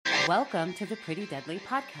Welcome to the Pretty Deadly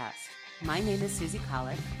podcast. My name is Susie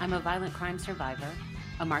Collett. I'm a violent crime survivor,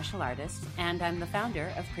 a martial artist, and I'm the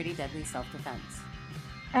founder of Pretty Deadly Self-Defense.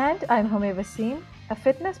 And I'm Hume Wasim, a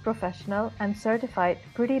fitness professional and certified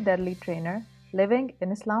Pretty Deadly trainer living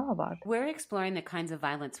in Islamabad. We're exploring the kinds of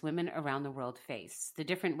violence women around the world face, the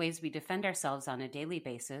different ways we defend ourselves on a daily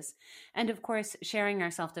basis, and of course, sharing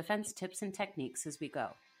our self-defense tips and techniques as we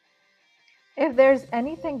go. If there's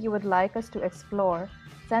anything you would like us to explore,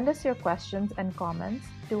 send us your questions and comments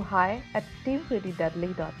to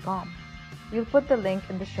hi@teamprettydeadly.com. We'll put the link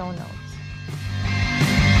in the show notes.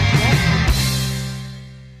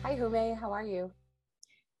 Hi, Hume. How are you?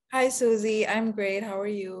 Hi, Susie. I'm great. How are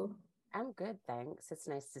you? I'm good, thanks. It's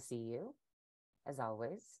nice to see you, as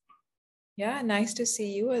always. Yeah, nice to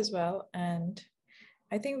see you as well. And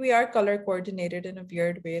I think we are color coordinated in a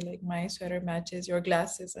weird way. Like my sweater matches your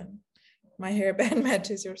glasses and my hairband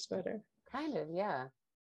matches your sweater. Kind of, yeah.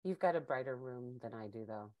 You've got a brighter room than I do,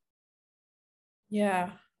 though.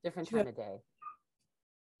 Yeah. Different time of day.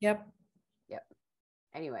 Yep.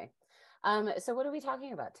 Anyway, so what are we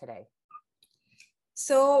talking about today?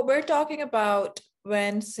 So we're talking about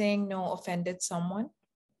when saying no offended someone.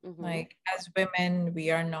 Mm-hmm. Like as women, we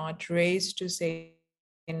are not raised to say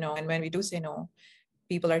no. And when we do say no,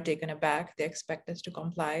 people are taken aback. They expect us to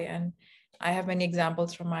comply. And I have many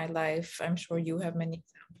examples from my life. I'm sure you have many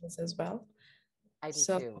examples as well. I do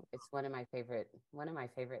too. It's one of my favorite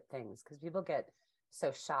things because people get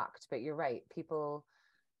so shocked. But you're right. People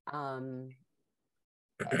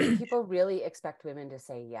really expect women to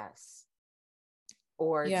say yes,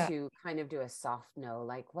 or to kind of do a soft no,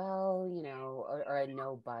 like, well, you know, or a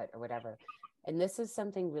no but or whatever. And this is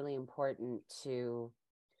something really important to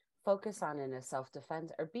focus on in a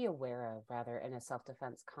self-defense, or be aware of rather, in a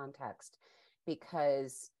self-defense context,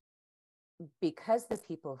 because the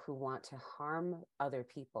people who want to harm other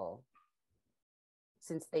people,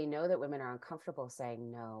 since they know that women are uncomfortable saying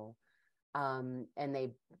no, and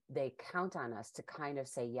they count on us to kind of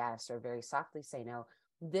say yes or very softly say no,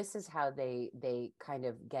 this is how they kind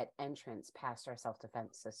of get entrance past our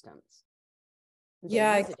self-defense systems.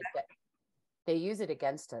 They use it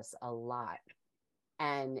against us a lot.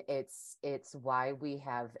 And it's why we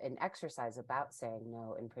have an exercise about saying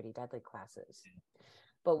no in Pretty Deadly classes.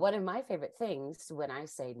 But one of my favorite things when I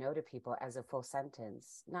say no to people as a full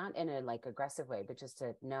sentence, not in a like aggressive way, but just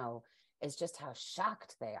a no, is just how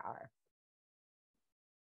shocked they are.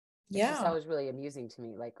 Yeah. It's just always really amusing to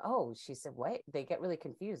me. Like, oh, she said, what? They get really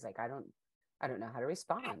confused. Like, I don't know how to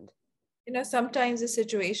respond. You know, sometimes the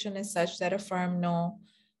situation is such that a firm no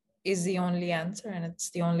is the only answer, and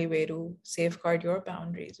it's the only way to safeguard your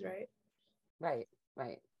boundaries, right? Right.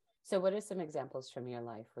 So what are some examples from your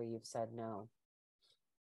life where you've said no?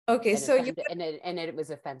 Okay, and it was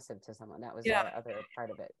offensive to someone. That was the other part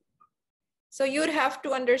of it. So you'd have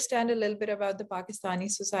to understand a little bit about the Pakistani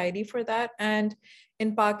society for that. And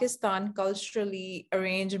in Pakistan, culturally,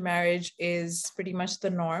 arranged marriage is pretty much the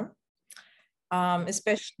norm,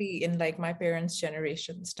 especially in like my parents'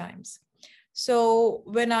 generation's times. So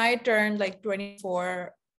when I turned like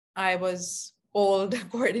 24, I was old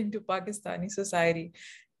according to Pakistani society.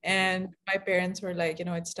 And my parents were like, you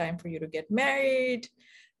know, it's time for you to get married.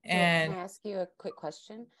 And can I ask you a quick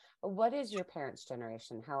question? What is your parents'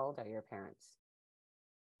 generation? How old are your parents?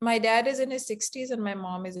 My dad is in his 60s and my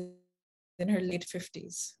mom is in her late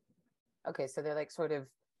 50s. Okay, so they're like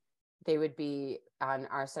they would be on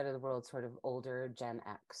our side of the world, sort of older Gen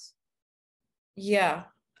X. Yeah,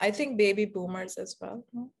 I think baby boomers as well.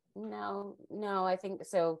 No, I think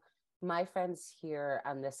so. My friends here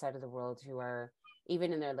on this side of the world who are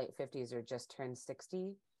even in their late 50s or just turned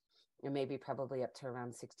 60, and maybe probably up to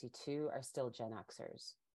around 62, are still Gen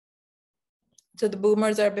Xers. So the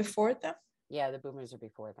boomers are before them? Yeah, the boomers are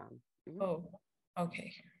before them. Mm-hmm. Oh,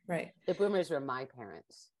 okay, right. The boomers were my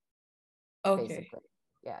parents. Okay. Basically.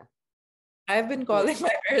 Yeah. I've been calling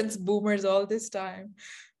my parents boomers all this time.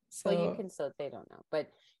 So well, you can still, they don't know,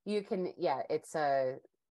 but you can, it's so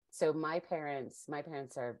my parents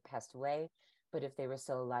are passed away, but if they were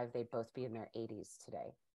still alive, they'd both be in their 80s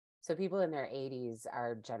today. So people in their 80s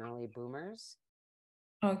are generally boomers.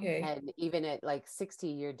 Okay. And even at like 60,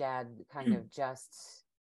 your dad kind of just,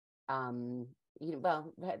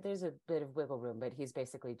 well, there's a bit of wiggle room, but he's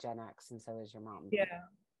basically Gen X, and so is your mom. Yeah.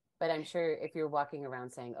 But I'm sure if you're walking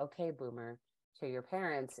around saying, okay, boomer, to your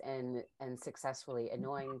parents and successfully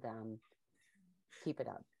annoying them, keep it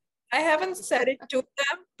up. I haven't said it to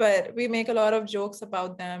them, but we make a lot of jokes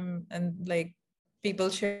about them, and like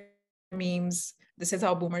people share memes. This is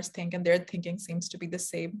how boomers think, and their thinking seems to be the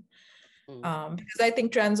same. Because I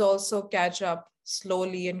think trends also catch up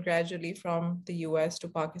slowly and gradually from the US to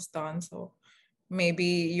Pakistan. So maybe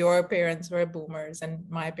your parents were boomers and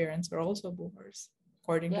my parents were also boomers,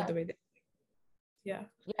 according to the way they, yeah.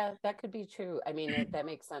 Yeah, that could be true. I mean, that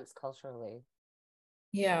makes sense culturally.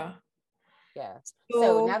 Yeah. Yeah. So now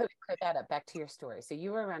So that we've cleared that up, back to your story. So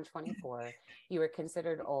you were around 24, you were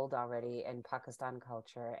considered old already in Pakistan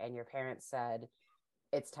culture, and your parents said,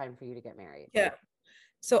 it's time for you to get married. yeah.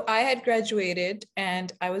 So I had graduated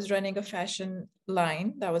and I was running a fashion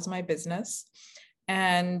line. That was my business.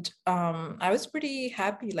 And I was pretty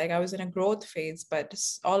happy. Like I was in a growth phase, but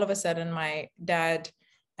all of a sudden my dad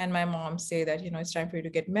and my mom say that, it's time for you to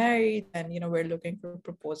get married and, we're looking for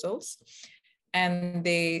proposals. And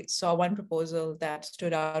they saw one proposal that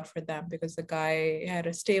stood out for them because the guy had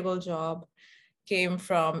a stable job, came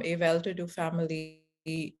from a well-to-do family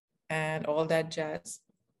and all that jazz.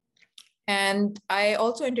 And I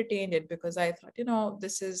also entertained it because I thought,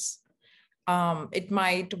 this is, it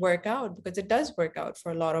might work out because it does work out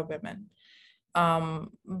for a lot of women.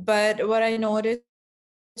 But what I noticed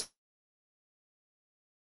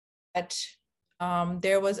that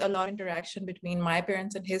there was a lot of interaction between my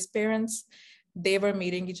parents and his parents. They were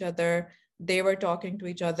meeting each other, they were talking to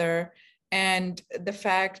each other. And the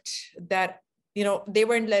fact that, they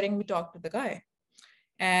weren't letting me talk to the guy.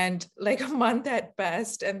 And like a month had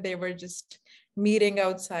passed and they were just meeting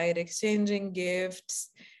outside, exchanging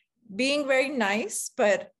gifts, being very nice.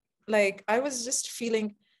 But like, I was just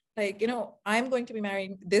feeling like, I'm going to be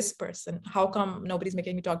marrying this person. How come nobody's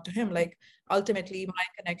making me talk to him? Like, ultimately, my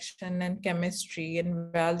connection and chemistry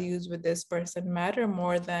and values with this person matter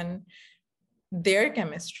more than their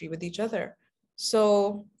chemistry with each other.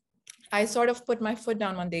 So I sort of put my foot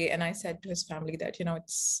down one day and I said to his family that,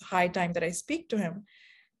 it's high time that I speak to him.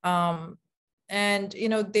 And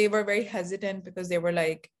they were very hesitant because they were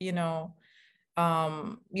like, so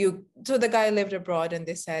the guy lived abroad and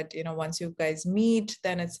they said, once you guys meet,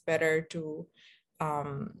 then it's better to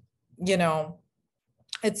you know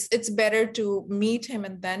it's better to meet him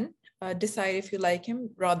and then decide if you like him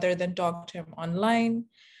rather than talk to him online.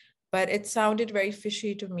 But it sounded very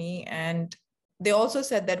fishy to me. And they also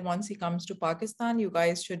said that once he comes to Pakistan, you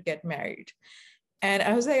guys should get married. And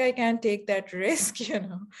I was like, I can't take that risk.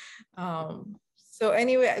 So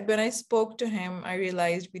anyway, when I spoke to him, I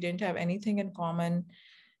realized we didn't have anything in common.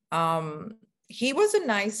 He was a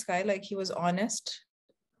nice guy, like he was honest.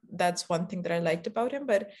 That's one thing that I liked about him,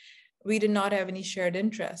 but we did not have any shared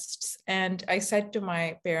interests. And I said to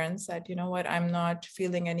my parents that, you know what, I'm not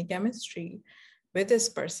feeling any chemistry with this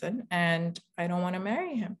person and I don't want to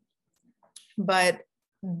marry him. But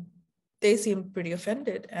they seemed pretty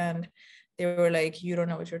offended and they were like, you don't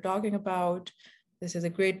know what you're talking about. This is a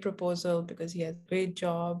great proposal because he has a great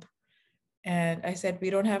job. And I said, we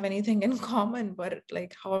don't have anything in common, but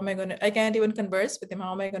like, how am I going to, I can't even converse with him.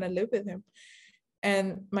 How am I going to live with him?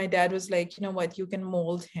 And my dad was like, you know what, you can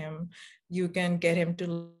mold him. You can get him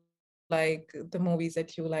to like the movies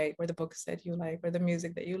that you like, or the books that you like, or the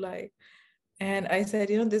music that you like. And I said,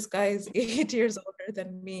 this guy is 8 years older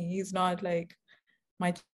than me. He's not like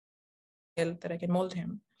my child that I can mold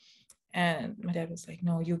him. And my dad was like,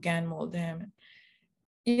 no, you can mold him.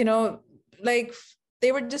 Like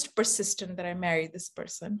they were just persistent that I married this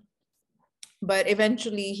person. But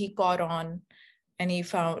eventually he caught on and he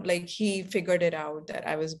figured it out that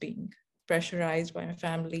I was being pressurized by my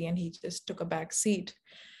family and he just took a back seat.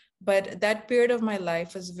 But that period of my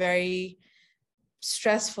life was very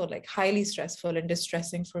stressful, like highly stressful and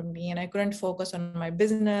distressing for me. And I couldn't focus on my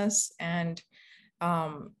business. And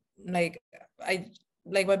like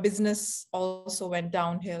my business also went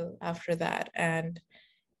downhill after that. And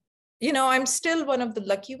I'm still one of the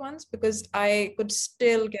lucky ones because I could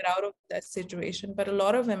still get out of that situation. But a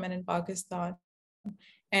lot of women in Pakistan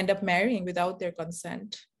end up marrying without their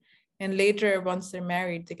consent. And later, once they're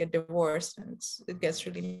married, they get divorced and it gets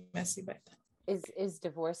really messy by then. Is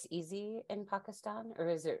divorce easy in Pakistan, or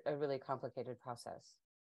is it a really complicated process?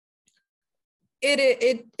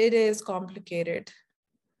 It is complicated.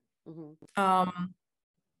 Mm-hmm.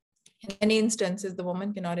 In many instances, the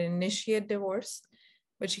woman cannot initiate divorce,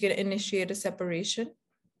 but she can initiate a separation,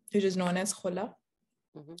 which is known as khula.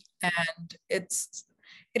 Mm-hmm. And it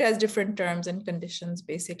has different terms and conditions,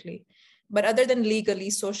 basically. But other than legally,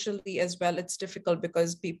 socially as well, it's difficult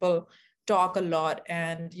because people talk a lot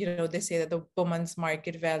and, they say that the woman's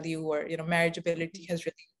market value or, marriageability has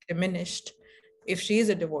really diminished if she is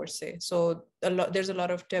a divorcee. So there's a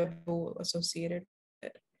lot of taboo associated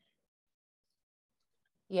with it.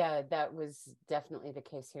 Yeah, that was definitely the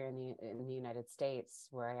case here in the United States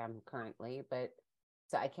where I am currently. But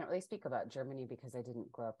so I can't really speak about Germany because I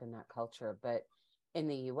didn't grow up in that culture. But in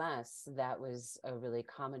the US, that was a really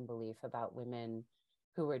common belief about women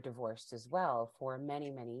who were divorced as well for many,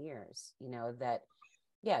 many years, that,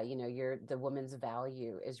 yeah, the woman's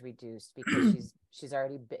value is reduced because she's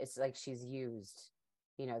already, it's like she's used,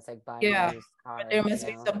 it's like buying a Yeah, used but car, there must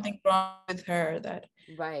be something wrong with her that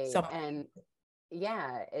right. some. And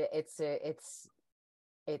yeah,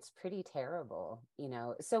 it's pretty terrible,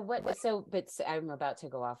 but I'm about to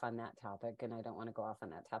go off on that topic, and I don't want to go off on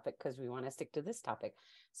that topic because we want to stick to this topic.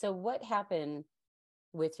 So what happened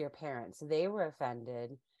with your parents? They were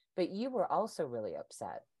offended, but you were also really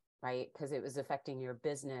upset, right? Because it was affecting your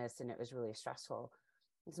business and it was really stressful.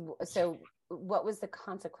 So what was the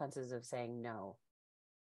consequences of saying no?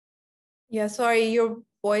 Yeah, sorry, your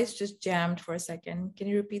voice just jammed for a second. Can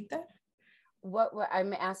you repeat that? What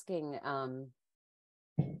I'm asking,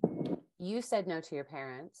 you said no to your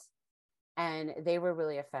parents and they were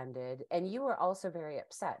really offended, and you were also very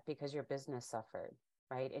upset because your business suffered,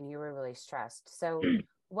 right? And you were really stressed. So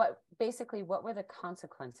what were the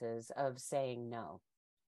consequences of saying no?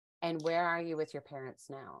 And where are you with your parents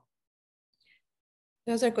now?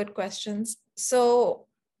 Those are good questions. So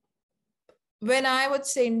when I would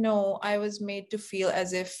say no, I was made to feel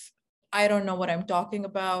as if I don't know what I'm talking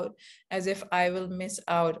about, as if I will miss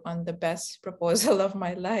out on the best proposal of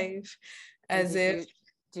my life, as if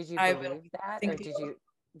did you I believe will that, or think.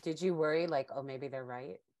 did you worry like, oh, maybe they're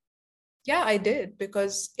right? Yeah, I did,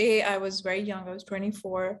 because A, I was very young, I was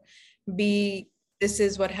 24. B, this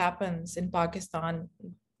is what happens in Pakistan.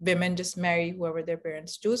 Women just marry whoever their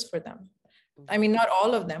parents choose for them. I mean, not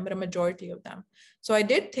all of them, but a majority of them. So I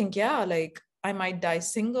did think, yeah, like I might die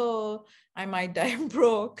single, I might die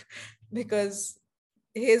broke, because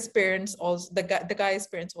his parents also, the guy's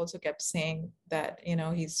parents also kept saying that,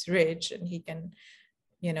 he's rich and he can,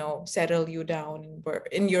 settle you down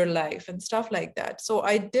in your life and stuff like that. So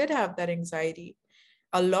I did have that anxiety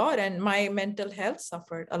a lot, and my mental health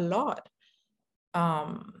suffered a lot.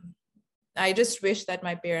 I just wish that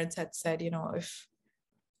my parents had said, if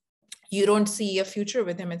you don't see a future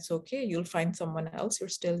with him, it's okay, you'll find someone else, you're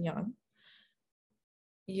still young.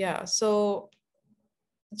 Yeah, so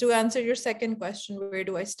to answer your second question, where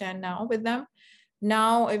do I stand now with them?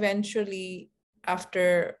 Now, eventually,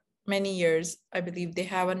 after many years, I believe they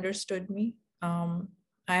have understood me. I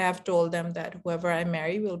have told them that whoever I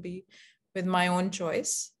marry will be with my own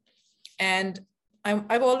choice. And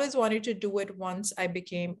I've always wanted to do it once I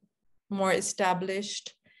became more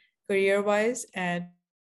established career-wise, and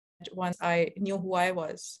once I knew who I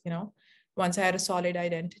was, once I had a solid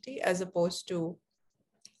identity, as opposed to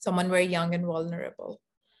someone very young and vulnerable.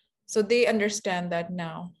 So they understand that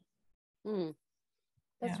now.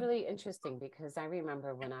 That's really interesting, because I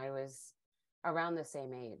remember when I was around the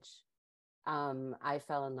same age, I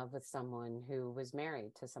fell in love with someone who was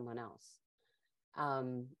married to someone else.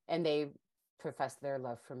 And they professed their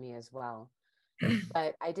love for me as well.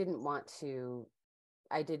 But I didn't want to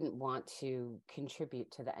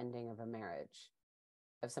contribute to the ending of a marriage,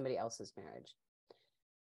 of somebody else's marriage.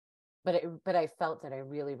 But I felt that I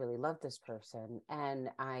really, really loved this person. And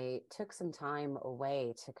I took some time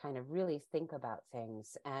away to kind of really think about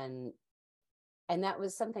things. And that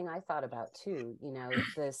was something I thought about too,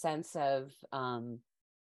 the sense of, I'm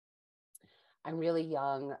really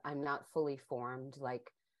young, I'm not fully formed, like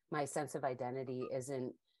my sense of identity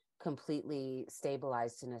isn't completely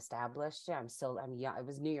stabilized and established. Yeah, I'm young. It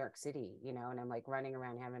was New York City, and I'm like running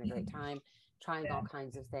around having a great time, trying all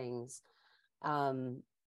kinds of things.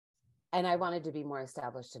 And I wanted to be more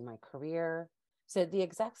established in my career. So the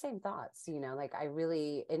exact same thoughts, like I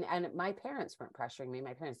really, and my parents weren't pressuring me.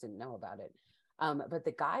 My parents didn't know about it. But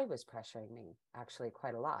the guy was pressuring me actually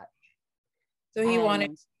quite a lot. So he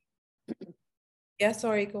wanted, yeah,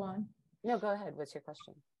 sorry, go on. No, go ahead. What's your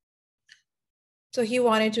question? So he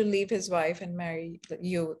wanted to leave his wife and marry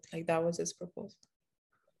you, like that was his proposal.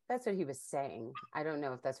 That's what he was saying. I don't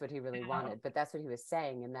know if that's what he really wanted, but that's what he was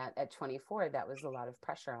saying. And that at 24, that was a lot of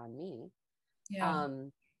pressure on me. Yeah.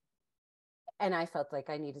 And I felt like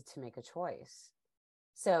I needed to make a choice.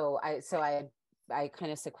 So I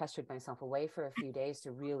kind of sequestered myself away for a few days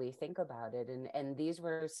to really think about it. And these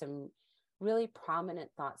were some really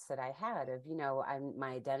prominent thoughts that I had of, my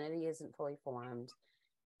identity isn't fully formed.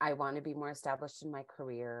 I want to be more established in my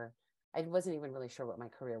career. I wasn't even really sure what my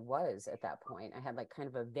career was at that point. I had like kind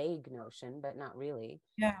of a vague notion, but not really.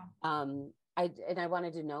 Yeah. I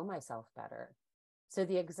wanted to know myself better. So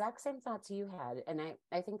the exact same thoughts you had. And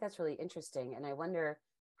I think that's really interesting. And I wonder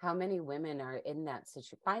how many women are in that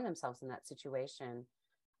find themselves in that situation,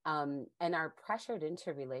 and are pressured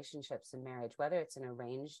into relationships and marriage, whether it's an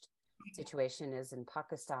arranged situation as in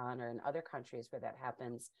Pakistan or in other countries where that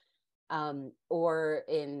happens. Or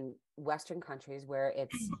in Western countries where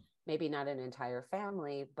it's maybe not an entire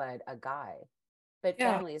family, but a guy. But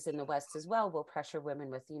Yeah. families in the West as well will pressure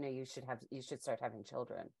women with, you should start having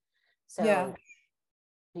children. So Yeah.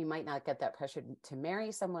 you might not get that pressure to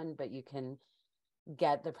marry someone, but you can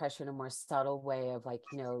get the pressure in a more subtle way of like,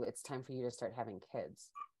 it's time for you to start having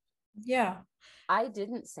kids. Yeah. I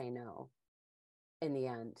didn't say no in the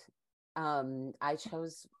end. I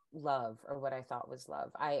chose love, or what I thought was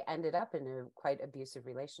love. I ended up in a quite abusive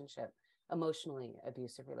relationship, emotionally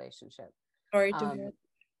abusive relationship, Sorry to hear.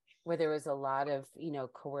 where there was a lot of,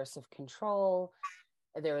 coercive control.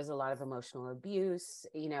 There was a lot of emotional abuse,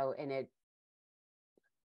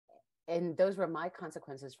 and those were my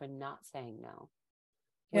consequences for not saying no,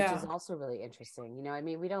 which is also really interesting. I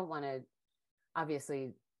mean, we don't want to,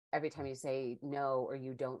 obviously, every time you say no or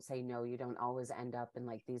you don't say no, you don't always end up in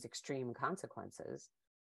like these extreme consequences.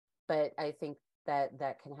 But I think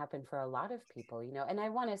that can happen for a lot of people, and I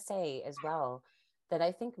want to say as well that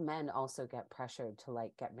I think men also get pressured to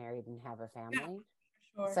like get married and have a family. Yeah,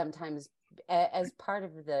 sure. Sometimes as part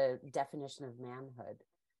of the definition of manhood,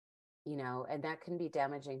 and that can be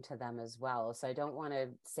damaging to them as well. So I don't want to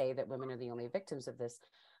say that women are the only victims of this,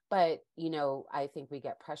 but, I think we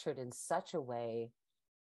get pressured in such a way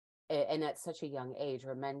and at such a young age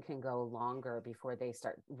where men can go longer before they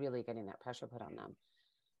start really getting that pressure put on them.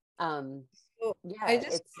 So yeah, I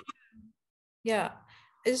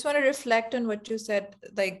just want to reflect on what you said,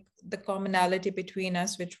 like the commonality between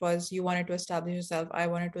us, which was you wanted to establish yourself, I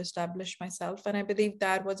wanted to establish myself. And I believe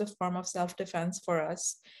that was a form of self-defense for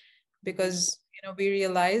us, because we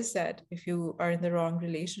realize that if you are in the wrong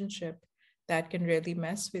relationship, that can really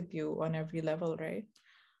mess with you on every level, right?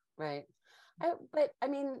 Right. But I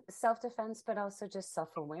mean, self-defense, but also just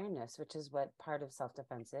self-awareness, which is what part of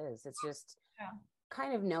self-defense is. It's just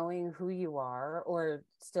kind of knowing who you are, or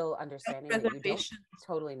still understanding that you don't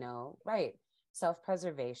totally know. Right.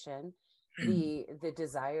 Self-preservation, the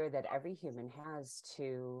desire that every human has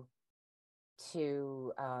to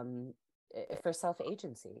for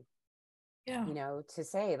self-agency. Yeah. To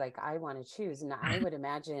say like, I want to choose. And I would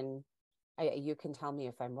imagine, you can tell me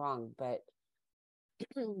if I'm wrong, but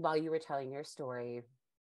while you were telling your story,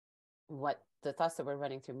 what the thoughts that were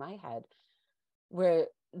running through my head were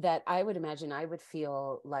that I would imagine I would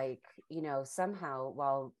feel like, somehow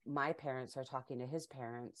while my parents are talking to his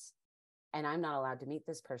parents and I'm not allowed to meet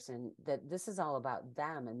this person, that this is all about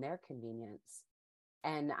them and their convenience.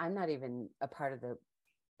 And I'm not even a part of the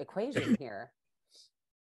equation here.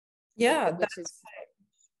 Yeah.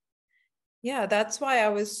 That's why I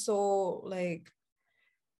was so like,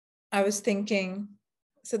 I was thinking,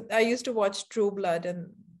 so I used to watch True Blood,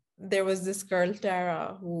 and there was this girl,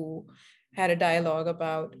 Tara, who had a dialogue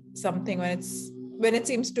about something when it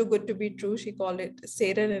seems too good to be true. She called it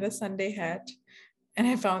Satan in a Sunday hat. And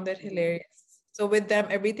I found that hilarious. So with them,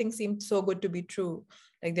 everything seemed so good to be true.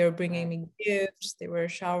 Like they were bringing me gifts, they were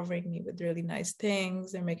showering me with really nice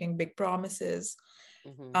things, they're making big promises.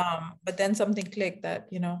 But then something clicked that,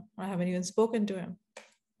 I haven't even spoken to him.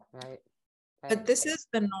 Right. But this is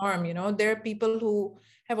the norm, there are people who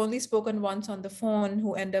have only spoken once on the phone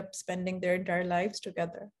who end up spending their entire lives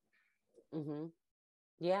together.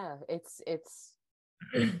 Yeah, it's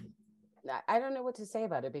I don't know what to say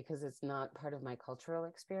about it, because it's not part of my cultural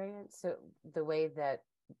experience. So the way that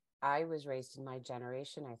I was raised in my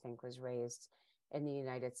generation, I think was raised in the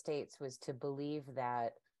United States, was to believe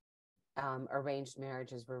that arranged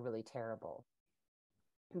marriages were really terrible.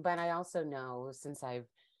 But I also know, since I've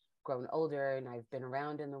grown older and I've been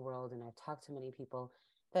around in the world and I've talked to many people,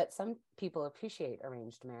 that some people appreciate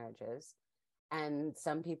arranged marriages and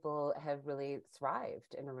some people have really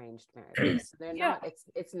thrived in arranged marriages. They're not,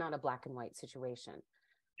 it's not a black and white situation.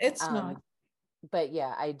 It's not. But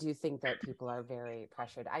yeah, I do think that people are very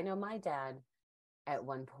pressured. I know my dad at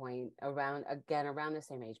one point, around the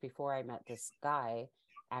same age, before I met this guy,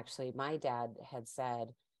 actually, my dad had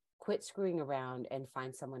said, quit screwing around and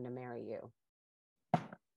find someone to marry you.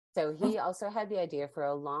 So he also had the idea for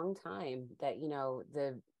a long time that,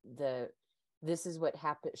 this is what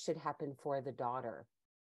should happen for the daughter,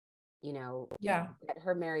 get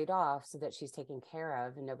her married off so that she's taken care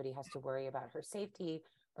of and nobody has to worry about her safety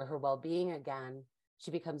or her well-being again.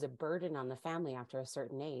 She becomes a burden on the family after a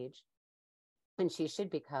certain age, and she should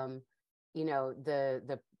become,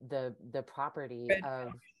 the property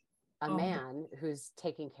of a man who's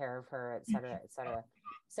taking care of her, et cetera, et cetera.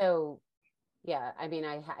 So yeah, I mean,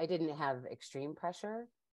 I didn't have extreme pressure,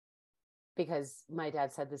 because my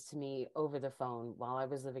dad said this to me over the phone while I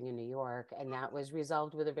was living in New York, and that was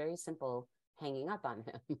resolved with a very simple hanging up on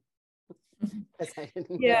him.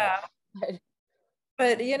 Yeah.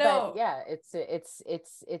 But but yeah,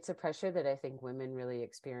 it's a pressure that I think women really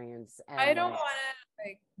experience. I And don't want to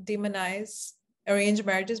like demonize arranged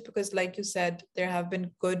marriages because, like you said, there have been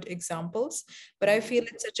good examples, but I feel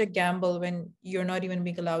it's such a gamble when you're not even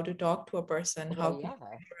being allowed to talk to a person. How well, can you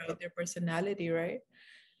yeah, figure out their personality, right?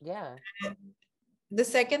 yeah, The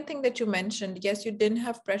second thing that you mentioned, yes, you didn't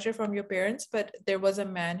have pressure from your parents, but there was a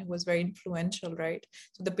man who was very influential, right?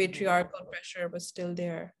 So the patriarchal pressure was still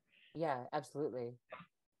there. yeah, absolutely,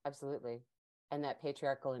 absolutely, and that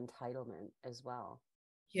patriarchal entitlement as well.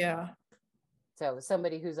 Yeah. So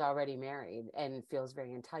somebody who's already married and feels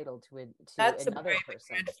very entitled to That's a another very big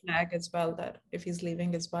person. red flag as well, that if he's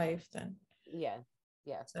leaving his wife, then Yeah,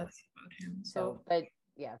 yeah. that's about him. So, but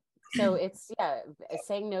yeah, so it's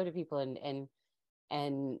saying no to people and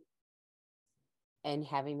and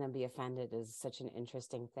having them be offended is such an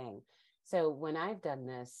interesting thing. So when I've done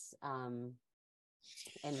this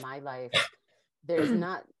in my life, there's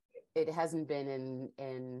not, it hasn't been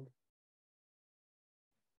in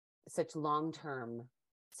such long-term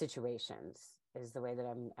situations, is the way that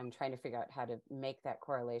I'm trying to figure out how to make that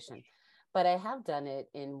correlation. But I have done it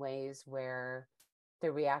in ways where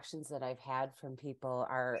the reactions that I've had from people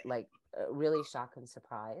are like really shock and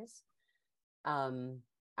surprise.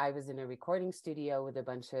 I was in a recording studio with a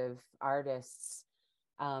bunch of artists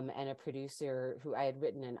and a producer who I had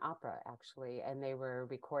written an opera, actually, and they were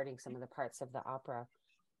recording some of the parts of the opera.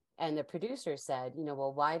 And the producer said,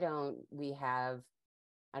 well, why don't we have,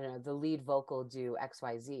 I don't know, the lead vocal do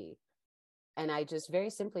XYZ? And I just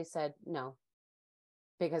very simply said, no,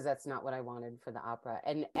 because that's not what I wanted for the opera.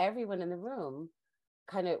 And everyone in the room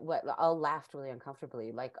kind of all laughed really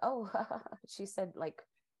uncomfortably, like, oh, she said, like,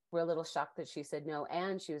 we're a little shocked that she said no,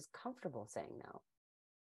 and she was comfortable saying no.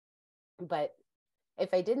 But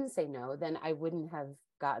if I didn't say no, then I wouldn't have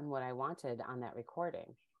gotten what I wanted on that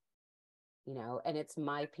recording, and it's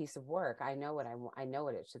my piece of work. I know what I know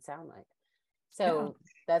what it should sound like. So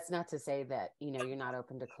that's not to say that, you're not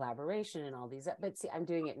open to collaboration and all these, but see, I'm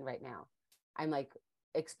doing it right now. I'm like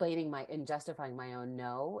explaining and justifying my own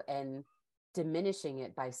no and diminishing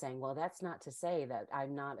it by saying, well, that's not to say that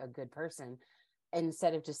I'm not a good person,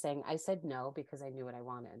 instead of just saying I said no because I knew what I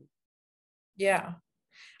wanted. Yeah.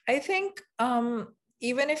 I think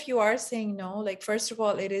even if you are saying no, like, first of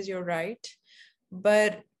all, it is your right.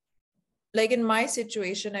 But like in my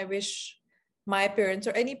situation, I wish my parents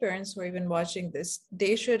or any parents who are even watching this,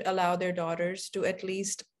 they should allow their daughters to at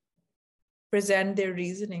least present their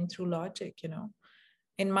reasoning through logic.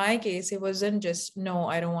 In my case, it wasn't just, no,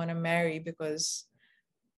 I don't want to marry because,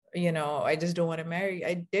 I just don't want to marry.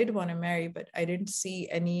 I did want to marry, but I didn't see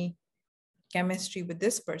any chemistry with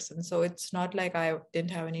this person. So it's not like I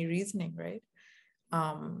didn't have any reasoning, right?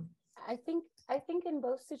 I think in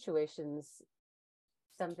both situations,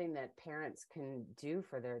 something that parents can do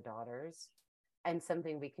for their daughters and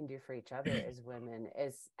something we can do for each other as women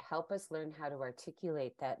is help us learn how to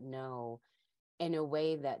articulate that no in a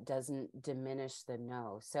way that doesn't diminish the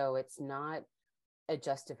no. So it's not a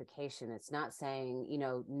justification. It's not saying,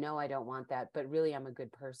 no, I don't want that, but really I'm a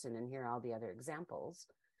good person and here are all the other examples.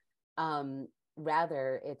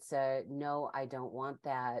 Rather, it's a no, I don't want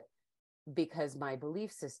that because my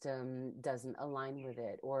belief system doesn't align with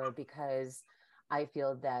it, or because I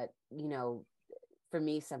feel that, for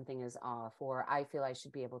me, something is off, or I feel I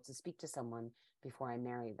should be able to speak to someone before I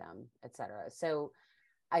marry them, etc. So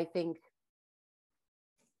I think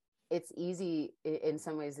it's easy, in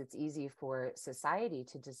some ways, it's easy for society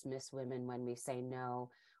to dismiss women when we say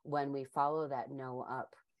no, when we follow that no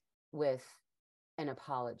up with an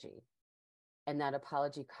apology. And that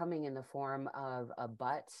apology coming in the form of a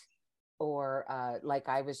but, or like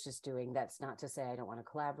I was just doing, that's not to say I don't want to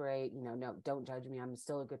collaborate, no, don't judge me, I'm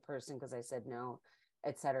still a good person because I said no,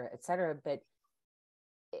 et cetera, et cetera.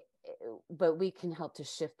 But we can help to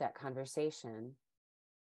shift that conversation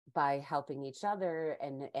by helping each other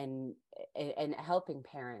and helping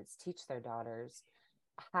parents teach their daughters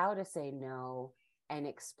how to say no and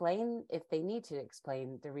explain, if they need to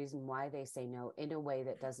explain the reason why they say no, in a way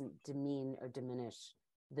that doesn't demean or diminish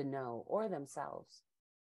the no or themselves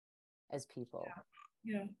as people.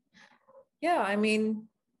 Yeah, I mean,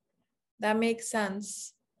 that makes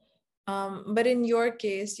sense. But in your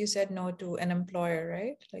case, you said no to an employer,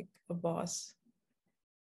 right? Like a boss.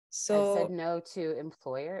 So I said no to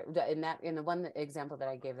employer. In the one example that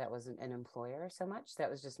I gave, that wasn't an employer so much. That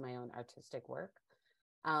was just my own artistic work.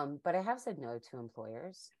 But I have said no to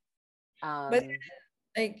employers. But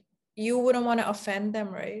like, you wouldn't want to offend them,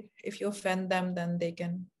 right? If you offend them, then they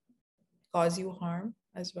can cause you harm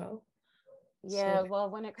as well. Yeah, well,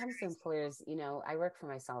 when it comes to employers, I work for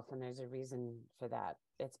myself, and there's a reason for that.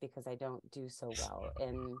 It's because I don't do so well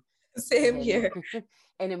Same here.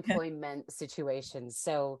 in employment situations.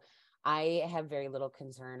 So I have very little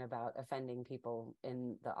concern about offending people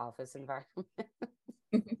in the office environment.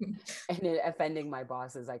 And offending my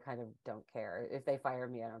bosses, I kind of don't care. If they fire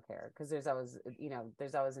me, I don't care, because there's always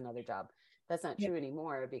another job. That's not true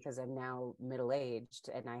anymore, because I'm now middle-aged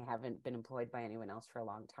and I haven't been employed by anyone else for a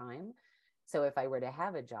long time. So if I were to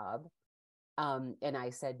have a job, and I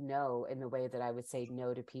said no in the way that I would say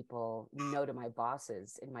no to people, no to my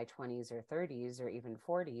bosses in my 20s or 30s or even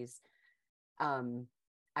 40s,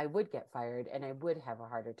 I would get fired, and I would have a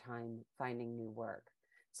harder time finding new work.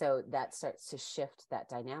 So that starts to shift that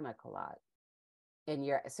dynamic a lot. And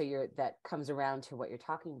that comes around to what you're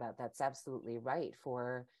talking about. That's absolutely right.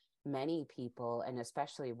 For many people, and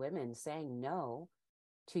especially women, saying no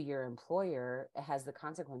to your employer has the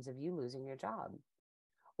consequence of you losing your job,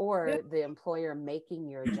 or the employer making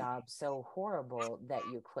your job so horrible that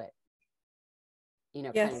you quit, kind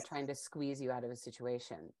of trying to squeeze you out of a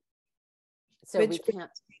situation. So I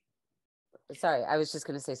was just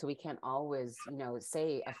going to say, so we can't always,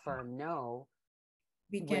 say a firm no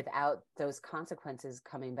without those consequences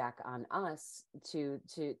coming back on us to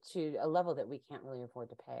a level that we can't really afford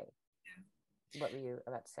to pay. What were you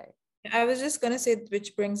about to say? I was just going to say,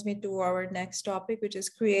 which brings me to our next topic, which is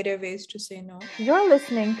creative ways to say no. You're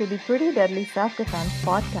listening to the Pretty Deadly Self-Defense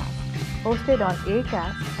podcast, hosted on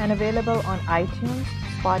Acast and available on iTunes,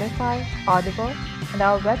 Spotify, Audible, and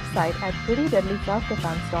our website at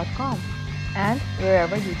prettydeadlyselfdefense.com, and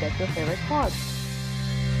wherever you get your favorite pods.